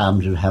small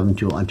farmers would have them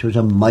too, and it was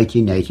a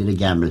mighty night of the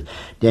gamblers.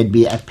 There'd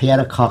be a pair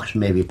of cocks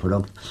maybe put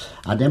up,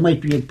 or there might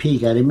be a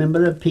pig. I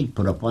remember a pig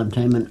put up one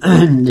time,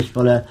 and this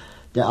fella,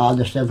 all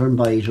the several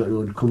boys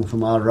would come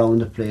from all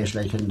around the place,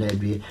 like, and they'd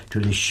be to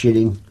the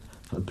shilling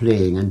for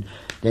playing, and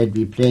they'd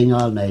be playing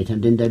all night,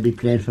 and then they'd be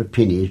playing for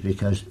pennies,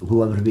 because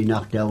whoever would be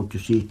knocked out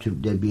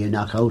there'd be a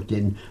knockout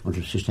then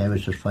until system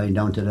was fine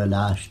down to the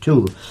last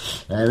 2.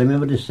 I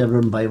remember the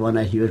several by one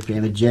night he was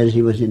playing with Jez.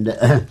 He was in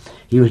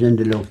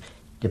the look.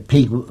 The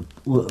pig,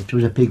 it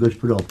was a pig was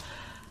put up,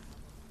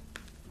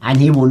 and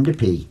he won the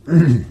pig.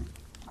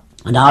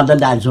 And all the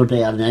lads were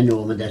there, and I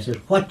know him, and they said,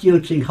 "What do you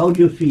think? How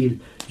do you feel?"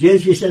 Jez,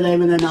 he said,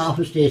 "I'm in an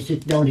awful state,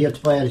 sitting down here at the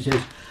fire." He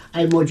says,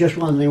 "I'm just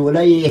wondering, will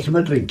I eat him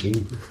or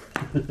drinking?"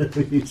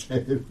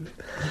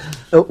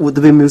 Would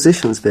there be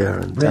musicians there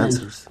and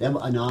dancers?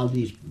 And all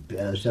these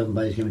 7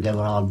 boys came, they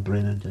were all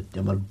brilliant.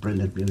 They were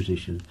brilliant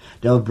musicians.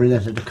 They were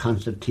brilliant at the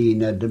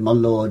concertina, the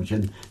melodes,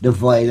 and the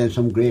violin.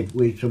 Some great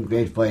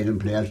violin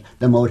players.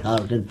 The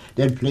Mozart,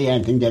 they'd play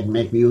anything. They'd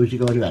make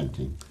music out of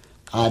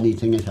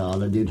anything at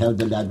all. And you'd have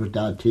the lad with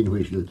that tin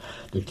whistle.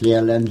 The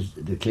Clare lads,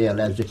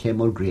 they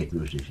came out great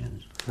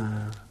musicians.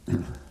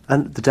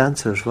 And the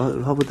dancers,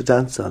 how would the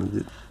dance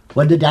on?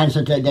 Well, the dance,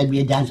 there'd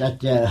be a dance at,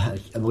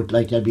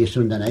 there'd be a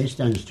Sunday night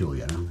dance too,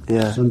 you know.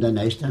 Yeah. Sunday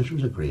night dance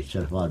was a great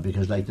sort of odd,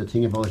 because like the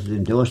thing about it,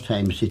 in those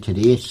times, see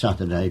today it's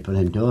Saturday night, but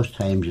in those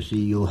times, you see,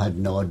 you had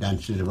no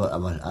dances of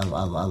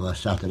a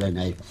Saturday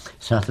night.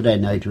 Saturday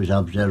night was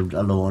observed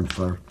alone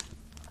for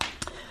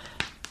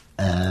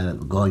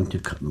going to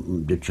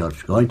the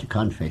church, going to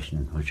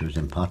confession, which was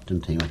an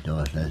important thing with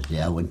those lads. They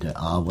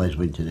always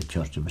went to the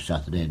church on a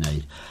Saturday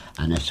night,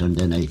 and a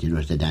Sunday night it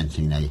was the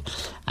dancing night,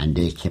 and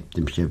they kept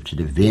themselves to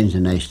the veins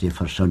and nicely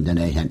for Sunday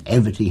night, and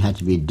everything had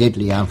to be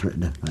deadly after it.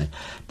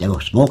 They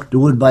were smoked the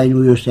woodbine,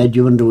 we said,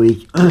 during the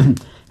week,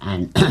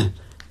 and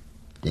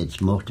they'd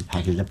smoked a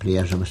package of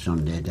players on a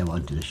Sunday. They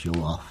wanted to show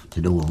off to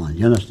the woman,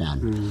 you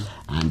understand?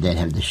 And they'd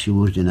have the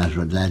shoes, and as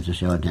the lads would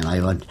say all the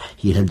time,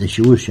 he'd have the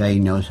shoes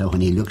shine now, so when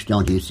he looks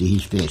down, he'll see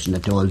his face, and the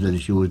toes of the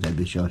shoes, they'd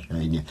be so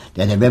shiny.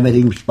 They'd have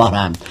everything spot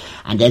on.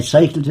 And they'd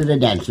cycle to the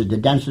dances. The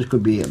dances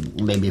could be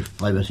maybe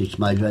 5 or 6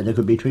 miles away, they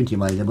could be 20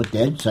 miles away, but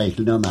they'd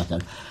cycle no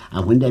matter.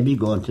 And when they'd be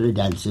going to the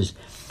dances,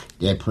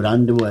 they put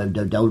on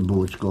the old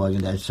boots going,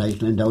 and they're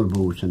cycling the old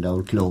boots and the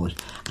old clothes,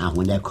 and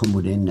when they come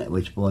within,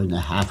 which suppose in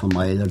a half a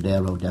mile or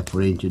thereof, they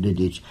put into the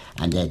ditch,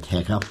 and they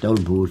take off the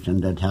old boots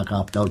and they take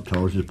off the old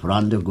trousers, put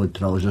on the good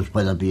trousers,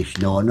 whether it be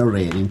snowing or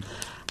raining,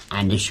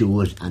 and the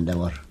shoes, and they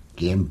were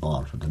game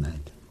ball for the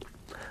night.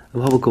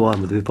 And what would go on?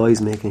 Would there be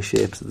boys making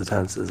shapes at the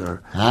dances,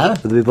 or Huh?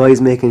 would there be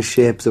boys making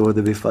shapes, or would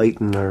they be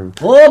fighting, or?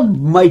 Oh,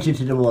 mighty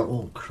to the world.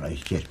 Oh,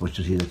 Christ, yes, what's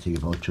the thing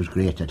about it? It was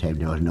great that time.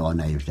 There was no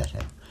knives that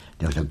time.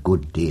 There was a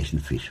good,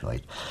 decent fish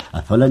fight.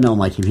 A fellow now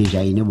might have his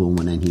eye on a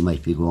woman and he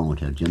might be going with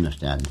her, do you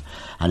understand?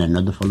 And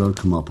another fellow would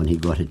come up and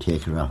he'd go to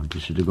take her off.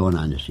 This is going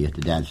on, you see, at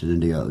the dances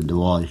in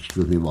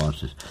the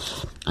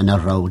waltzes. And a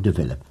row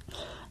developed.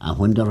 And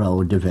when the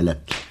row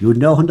developed, you'd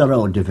know when the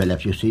row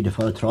develops, you see the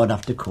fellow throw it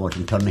off the court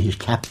and turn his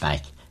cap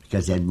back,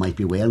 because they might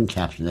be wearing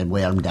caps and they'd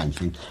wear them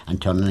dancing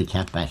and turning the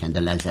cap back, and the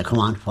lads said, come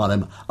on, follow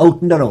him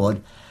out in the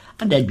road.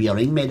 And there'd be a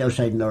ring made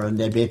outside there, and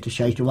they'd be able to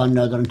shout to one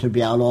another until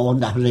be all over,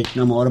 and that was it,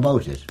 no more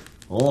about it.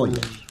 Oh,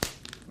 yes.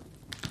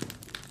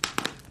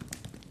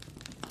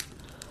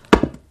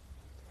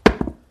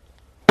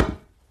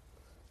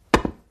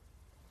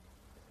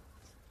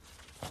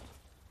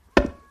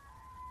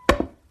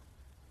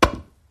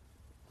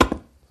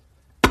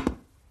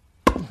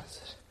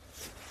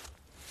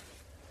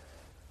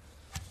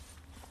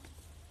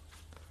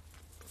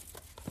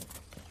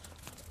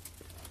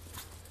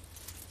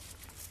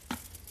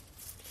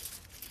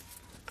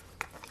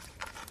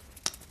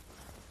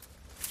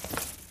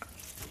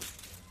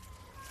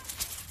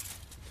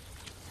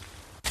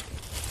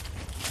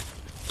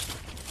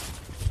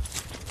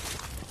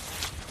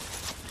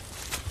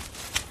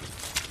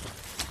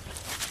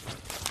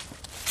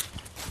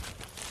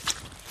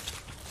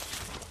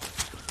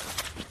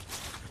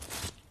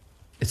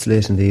 It's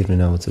late in the evening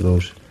now, it's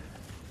about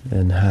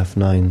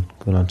 9:30,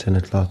 going on 10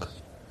 o'clock.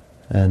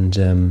 And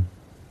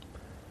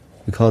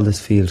we call this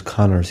field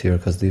Connors here,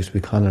 because there used to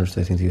be Connors,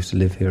 I think they used to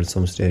live here at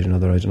some stage or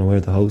another. I don't know where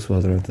the house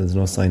was, or there's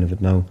no sign of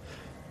it now.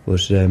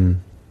 But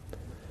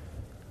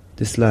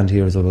this land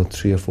here is about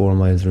 3 or 4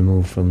 miles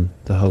removed from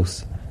the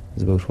house.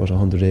 There's about,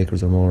 100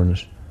 acres or more in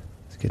it.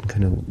 It's getting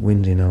kind of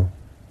windy now,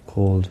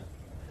 cold.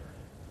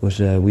 But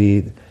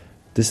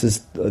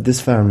this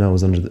farm now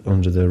is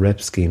under the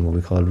REP scheme, what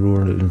we call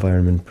Rural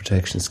Environment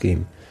Protection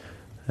Scheme,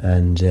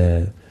 and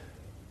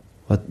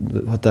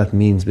what that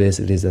means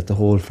basically is that the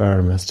whole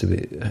farm has to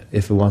be,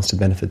 if it wants to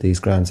benefit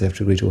these grants, they have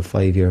to agree to a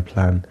 5-year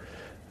plan,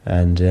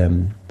 and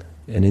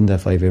in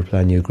that 5-year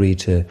plan you agree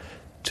to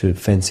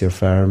fence your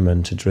farm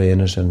and to drain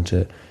it and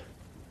to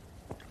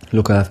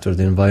look after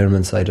the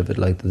environment side of it,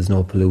 like there's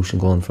no pollution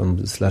going from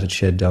the slatted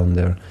shed down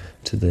there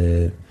into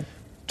the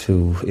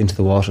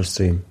water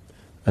stream.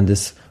 And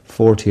this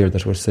fort here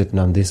that we're sitting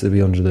on, this will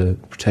be under the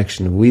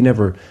protection. We did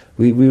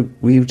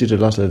a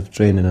lot of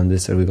training on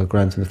this, or we got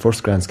grants, and the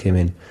first grants came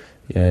in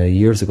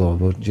years ago,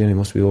 but it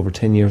must be over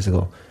 10 years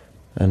ago.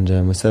 And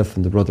myself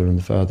and the brother and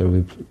the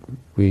father,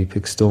 we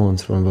picked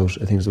stones from about,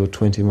 I think it was about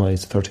 20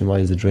 miles, 30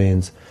 miles of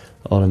drains,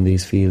 all in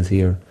these fields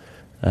here.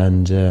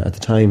 And at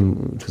the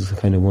time, it was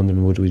kind of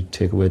wondering, would we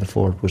take away the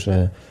fort, but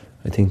I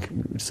think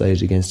we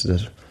decided against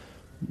it.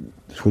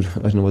 I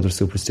don't know whether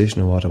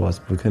superstition or what it was,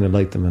 but we kind of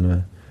liked them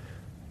anyway.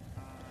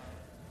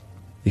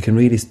 You can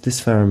really, this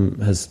farm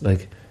has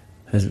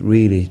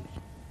really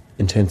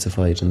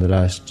intensified in the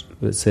last,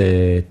 let's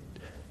say,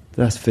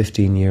 the last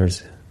 15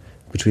 years,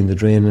 between the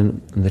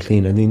draining and the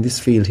clean. I mean, this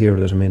field here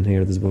that I'm in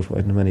here, there's about, I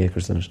don't know how many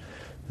acres in it,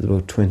 there's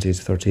about 20 to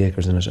 30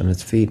 acres in it, and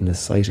it's feeding a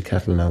sight of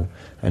cattle now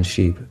and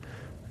sheep.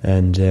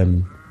 And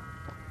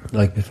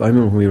if I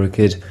remember when we were a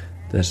kid,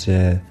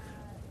 that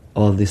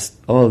all this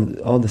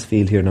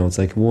field here now, it's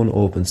like one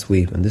open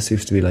sweep, and this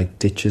used to be like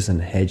ditches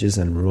and hedges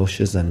and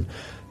rushes, and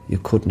you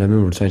couldn't. I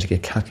remember trying to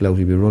get cattle out.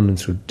 You'd be running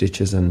through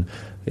ditches and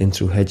in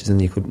through hedges,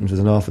 and you couldn't. It was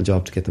an awful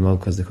job to get them out,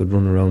 because they could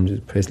run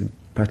around,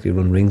 practically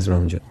run rings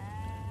around you.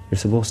 You're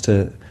supposed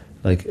to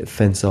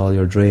fence all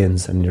your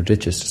drains and your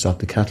ditches to stop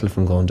the cattle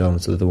from going down,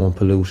 so that they won't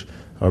pollute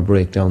or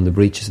break down the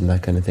breaches and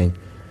that kind of thing.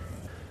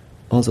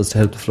 Also, it's to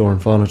help the flora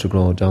and fauna to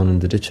grow down in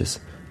the ditches,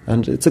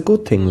 and it's a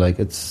good thing.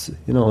 It's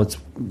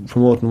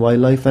promoting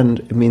wildlife, and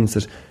it means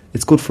that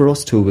it's good for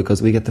us too,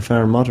 because we get the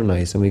farm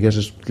modernised and we get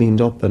it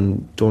cleaned up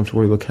and don't have to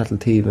worry about cattle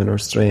thieving or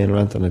straying or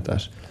anything like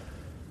that.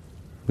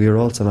 We are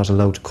also not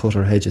allowed to cut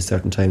our hedges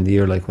certain time of the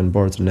year, like when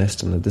birds are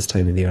nesting at this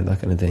time of the year and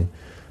that kind of thing,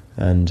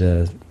 and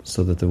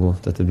so that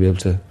they'll be able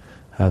to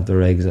have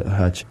their eggs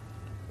hatch.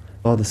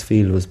 All this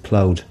field was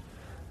ploughed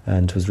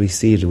and was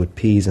reseeded with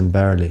peas and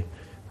barley,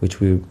 which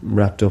we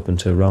wrapped up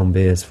into round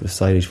bays for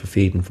silage for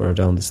feeding for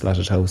down the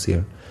slatted house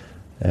here.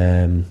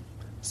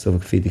 So we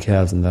could feed the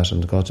calves and that,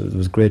 and it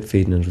was great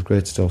feeding and it was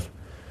great stuff.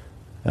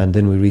 And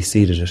then we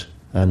reseeded it,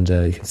 and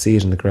you can see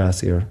it in the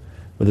grass here.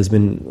 Well, there's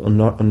been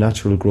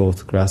unnatural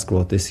growth, grass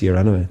growth this year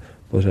anyway,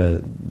 but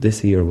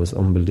this year was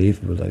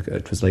unbelievable.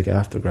 It was like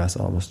after grass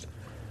almost.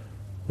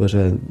 But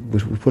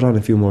we put on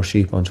a few more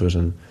sheep onto it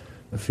and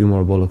a few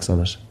more bullocks on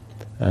it,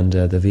 and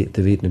they've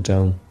eaten it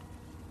down.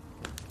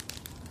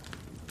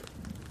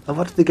 And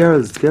what did the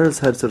girls? The girls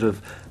had sort of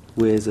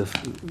ways of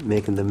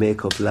making the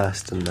makeup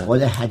last and that. Well,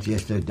 they had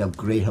just the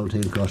great whole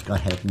thing, of course, God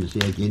help them to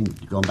say again,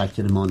 going back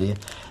to the money,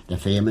 the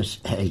famous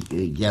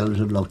girls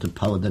would love to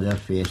powder their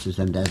faces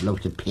and they'd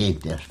love to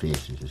paint their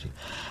faces, you see.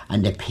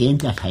 And the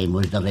paint that time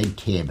was the red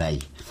tea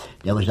bag.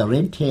 There was a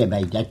red tea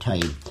bag that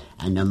time,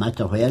 and no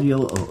matter where you,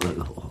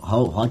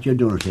 what you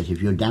do with it,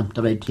 if you damp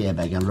the red tea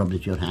bag and rub it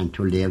in your hand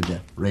to leave the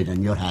red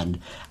on your hand,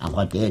 and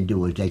what they'd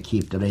do is they'd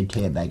keep the red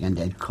tea bag and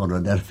they'd colour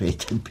their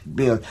face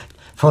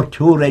for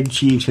 2 red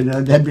cheeks, you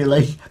know, they'd be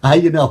like,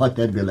 you know what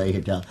they'd be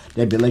like,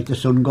 they'd be like the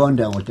sun going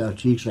down with their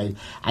cheeks red.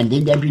 And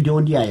then they'd be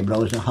doing the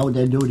eyebrows, and how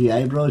they'd do the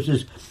eyebrows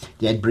is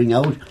they'd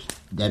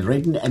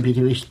redden a bit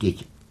of a stick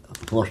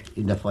first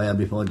in the fire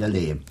before they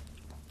leave,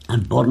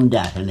 and burn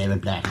that and leave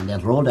it black, and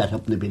they'd roll that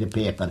up in a bit of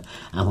paper,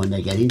 and when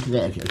they get into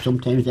that,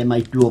 sometimes they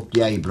might do up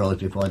the eyebrows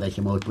before they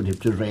come out, but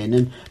if it's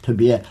raining, to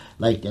be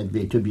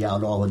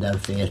all over their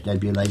face, they'd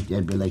be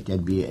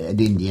an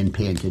Indian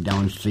painted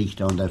down, streaks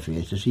down their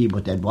face, you see,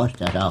 but they'd wash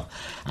that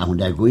off, and when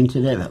they go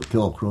into the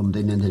cloakroom,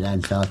 then in the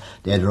dance hall,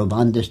 they'd rub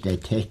on this,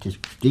 they'd take the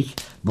stick,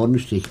 burn the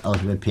stick out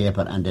of the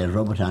paper, and they'd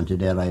rub it onto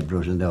their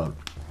eyebrows and their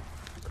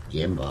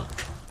game ball.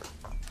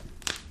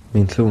 I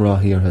mean,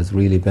 Clonraw here has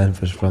really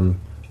benefited from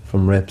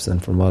reps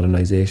and from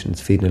modernisation. It's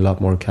feeding a lot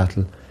more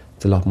cattle.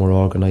 It's a lot more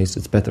organised.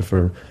 It's better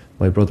for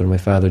my brother and my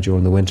father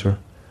during the winter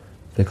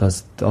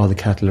because all the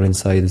cattle are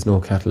inside. There's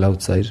no cattle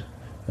outside,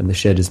 and the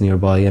shed is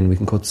nearby. And we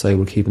can cut silage.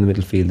 We're keeping the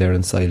middle field there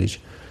and silage,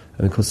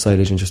 and we cut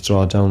silage and just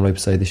draw it down right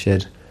beside the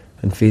shed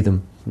and feed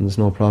them. And there's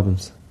no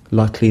problems. A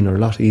lot cleaner, a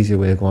lot easier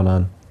way of going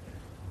on.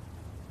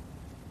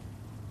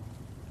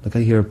 Like I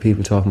hear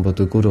people talking about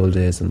the good old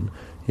days, and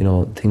you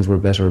know things were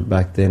better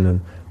back then,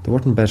 and they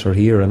weren't better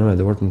here anyway.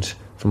 They weren't.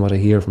 From what I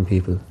hear from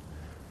people,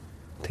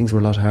 things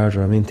were a lot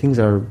harder. I mean,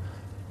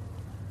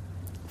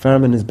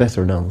 farming is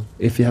better now.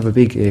 If you have a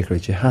big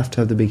acreage, you have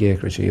to have the big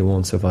acreage or you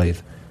won't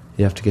survive.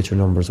 You have to get your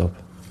numbers up.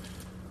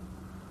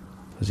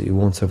 Because you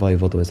won't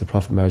survive otherwise. The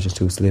profit margin's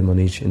too slim on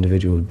each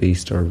individual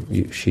beast or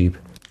sheep.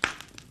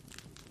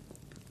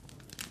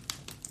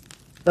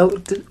 Now,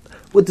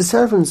 would the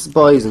servants,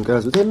 boys and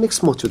girls, would they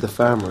mix much with the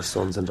farmers'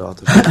 sons and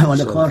daughters?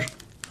 Well, of course,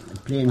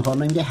 playing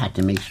hurling they had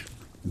to mix,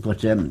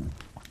 but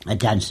at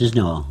dances,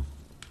 no.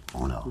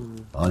 Oh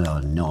no,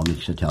 no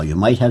mix at all. You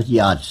might have the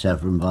odd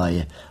servant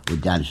boy who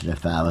dance with the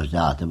farmer's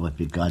daughter, but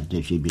because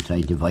she'd be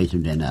trying to invite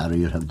him then, or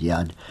you'd have the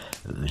odd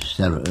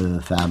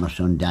farmer's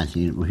son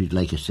dancing, which is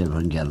like a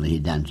servant girl, and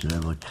he'd dance with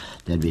her, but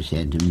they'd be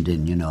saying to him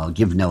then, you know,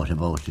 giving out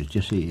about it,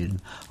 you see,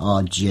 and,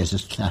 oh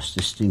Jesus, class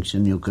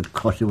distinction, you could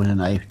cut it with a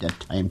knife, that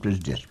time it was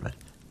desperate.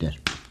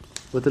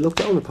 Would they look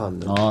down upon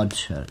them? Oh,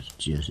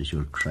 Jesus,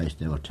 your Christ,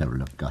 they were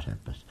terrible. God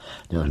help us.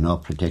 There was no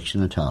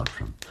protection at all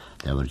from.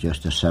 They were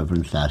just a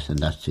servant class, and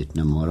that's it,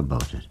 no more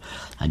about it.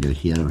 And you'd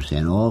hear them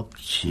saying, oh,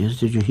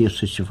 Jesus, did you hear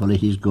such a fellow?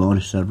 He's going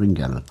to serving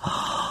girl.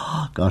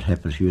 God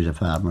help us, he was a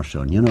farmer's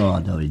son. You know,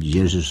 though,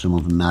 Jesus, some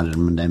of them married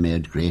him, and they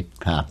made great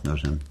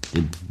partners, and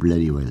did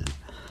bloody well.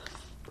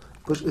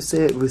 But we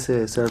say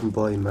a certain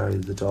boy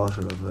married the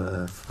daughter of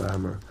a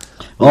farmer.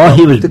 Oh,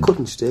 he was... They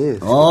couldn't stay.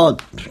 Oh,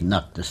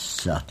 not the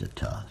sort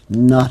at all.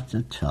 Not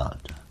at all.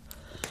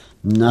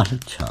 Not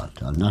at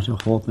all. Not a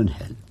hope in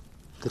hell.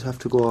 They'd have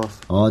to go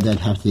off. Oh, they'd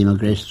have to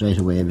immigrate straight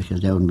away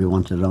because they wouldn't be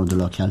wanted around the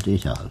locality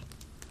at all.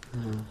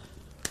 Mm.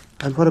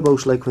 And what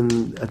about like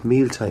when at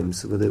meal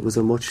times? Was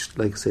there much,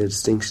 like, say,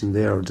 distinction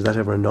there, or did that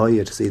ever annoy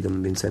you to see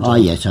them being sent? Oh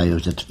yes, I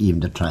was at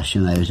even the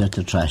trashing. I was at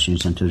the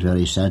trashings, and it was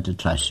very sad. The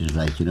trashings,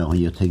 like, you know, when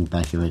you think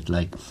back of it,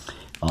 like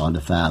all the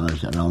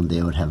farmers around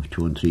there would have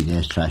 2 and 3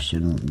 days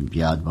trashing.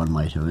 The odd one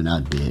might have an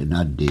odd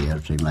day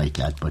or something like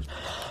that. But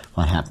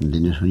what happened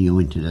then is when you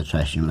went to the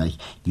trashing, like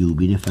you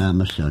being a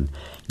farmer's son,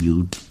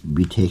 you'd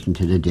be taken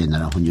to the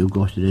dinner, and when you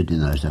go to the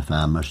dinner as a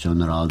farmer's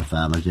son, or all the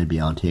farmers, they'd be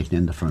all taken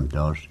in the front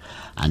doors,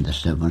 and the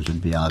servants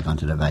would be all gone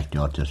to the back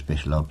door to a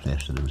special old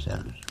place for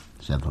themselves.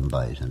 7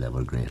 boys, and they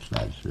were great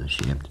lads. It was a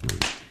shame to do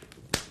it.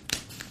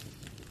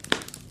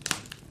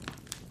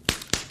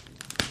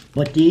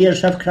 But the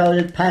years have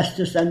crowded past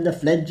us, and the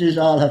fledges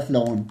all have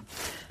flown,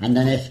 and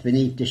the nest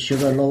beneath the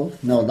sugar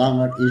loaf no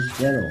longer is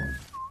their own.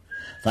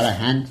 For a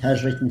hand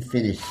has written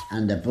finish,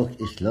 and the book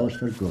is closed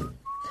for good.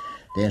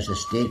 There's a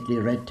stately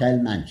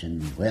red-tiled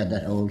mansion where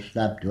that old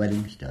slab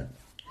dwelling stood.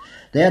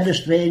 There the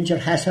stranger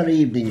has her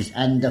evenings,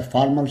 and the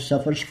formal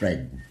supper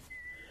spread.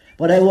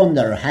 But I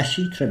wonder, has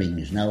she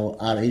trimmings now,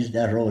 or is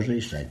there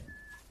rosary said?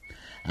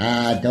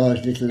 Ah,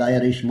 those little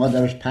Irish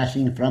mothers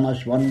passing from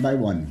us one by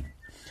one,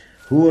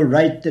 who will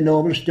write the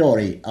noble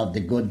story of the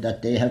good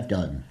that they have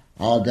done.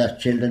 All their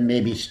children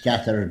may be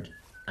scattered,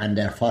 and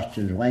their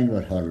fortunes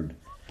windward hurled,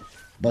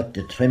 but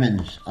the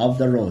trimmings of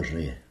the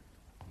rosary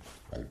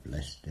will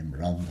bless them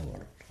round the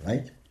world,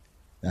 right?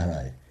 All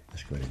right,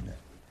 let's go in there.